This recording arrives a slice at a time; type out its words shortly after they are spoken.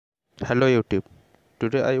Hello YouTube.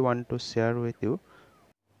 Today I want to share with you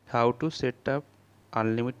how to set up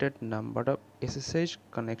unlimited number of SSH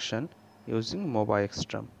connection using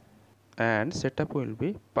Mobaxterm, and setup will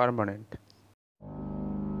be permanent.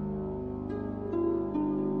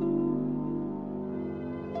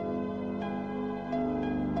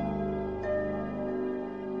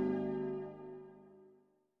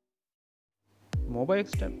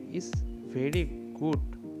 Mobaxterm is very good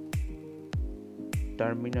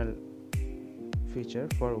terminal feature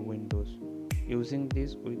for Windows. Using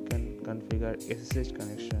this we can configure SSH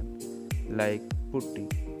connection like putty,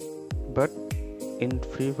 but in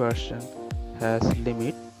free version has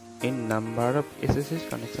limit in number of SSH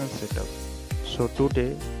connection setup. So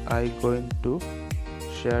today I going to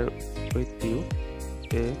share with you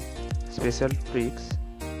a special tricks.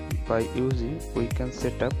 By using we can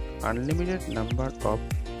set up unlimited number of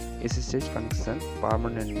SSH connection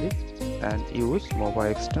permanently and use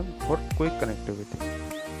Mobaxterm for quick connectivity.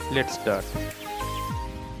 Let's start.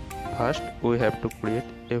 First we have to create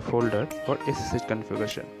a folder for SSH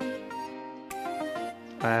configuration.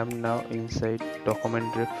 I am now inside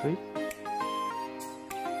document directory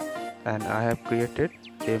and I have created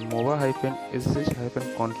a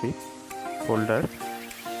moba-ssh-config folder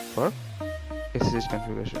for SSH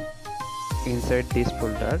configuration. Inside this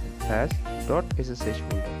folder has .ssh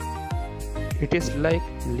folder. It is like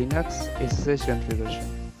Linux SSH configuration,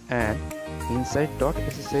 and inside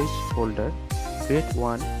 .ssh folder create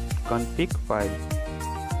one config file.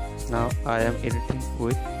 Now I am editing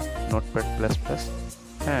with Notepad++,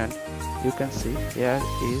 and you can see here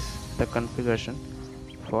is the configuration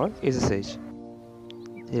for SSH.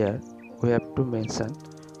 Here we have to mention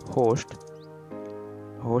host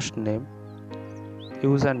name,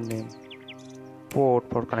 username, port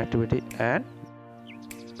for connectivity, and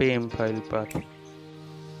PM file path.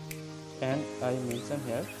 And I mention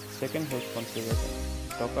here second host configuration,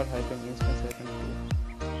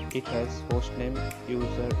 docker-instance-2. It has host name,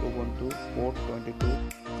 user, Ubuntu, port 22,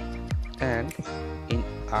 and in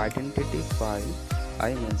identity file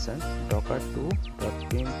I mention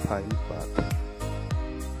docker2.pm file path.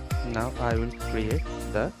 Now I will create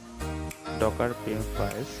the docker pm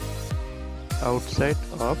files outside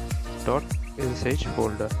of .ssh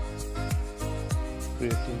folder,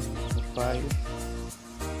 creating the file,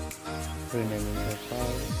 renaming the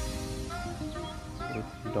file with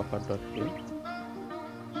docker.pm,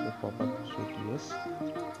 so pop-up should yes,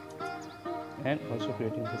 and also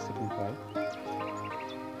creating the second file,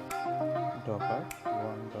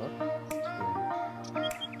 docker1.pm.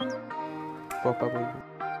 Pop-up will be.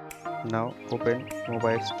 Now open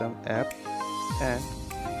Mobaxterm app and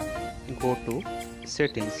go to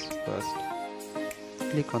settings first.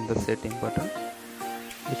 Click on the setting button.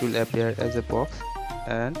 It will appear as a box,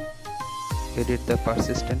 and edit the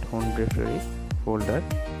persistent home directory folder.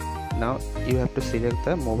 Now you have to select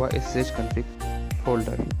the moba-ssh config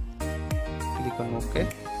folder. Click on OK.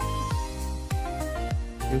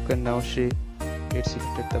 You can now see it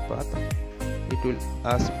selected the path. It will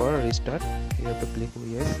ask for restart. You have to click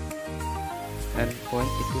yes, and when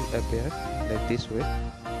it will appear like this way,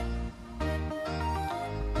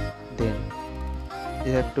 then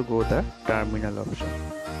you have to go the terminal option.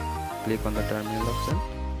 Click on the terminal option.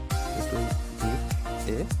 It will give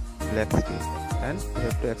a black screen, and you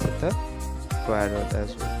have to accept the firewall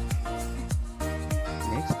as well.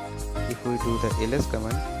 Next, if we do the ls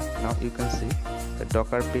command, now you can see the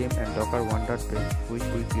docker pm and docker1.pm which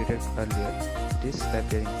we created earlier, it is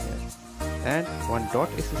appearing here, and one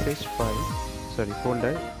 .ssh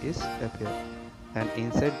folder is appeared, and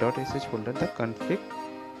inside .ssh folder the config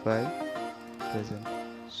file present.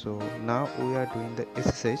 So now we are doing the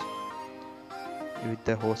SSH with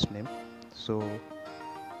the host name. So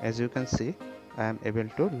as you can see, I am able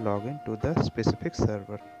to log in to the specific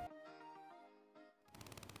server.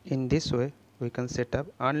 In this way we can set up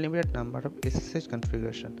unlimited number of SSH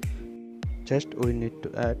configuration. Just we need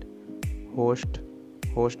to add host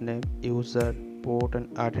name, user, port,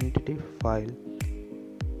 and identity file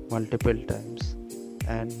multiple times,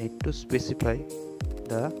 and need to specify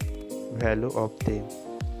the value of them.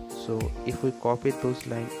 So if we copy those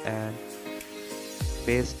lines and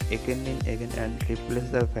paste again and again and replace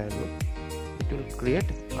the value, it will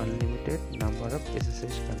create unlimited number of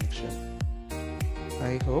SSH connection.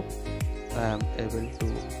 I hope I am able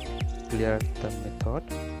to clear the method.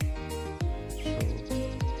 So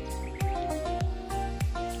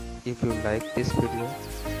if you like this video,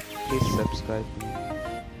 please subscribe me,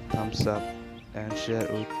 thumbs up, and share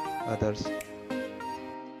with others.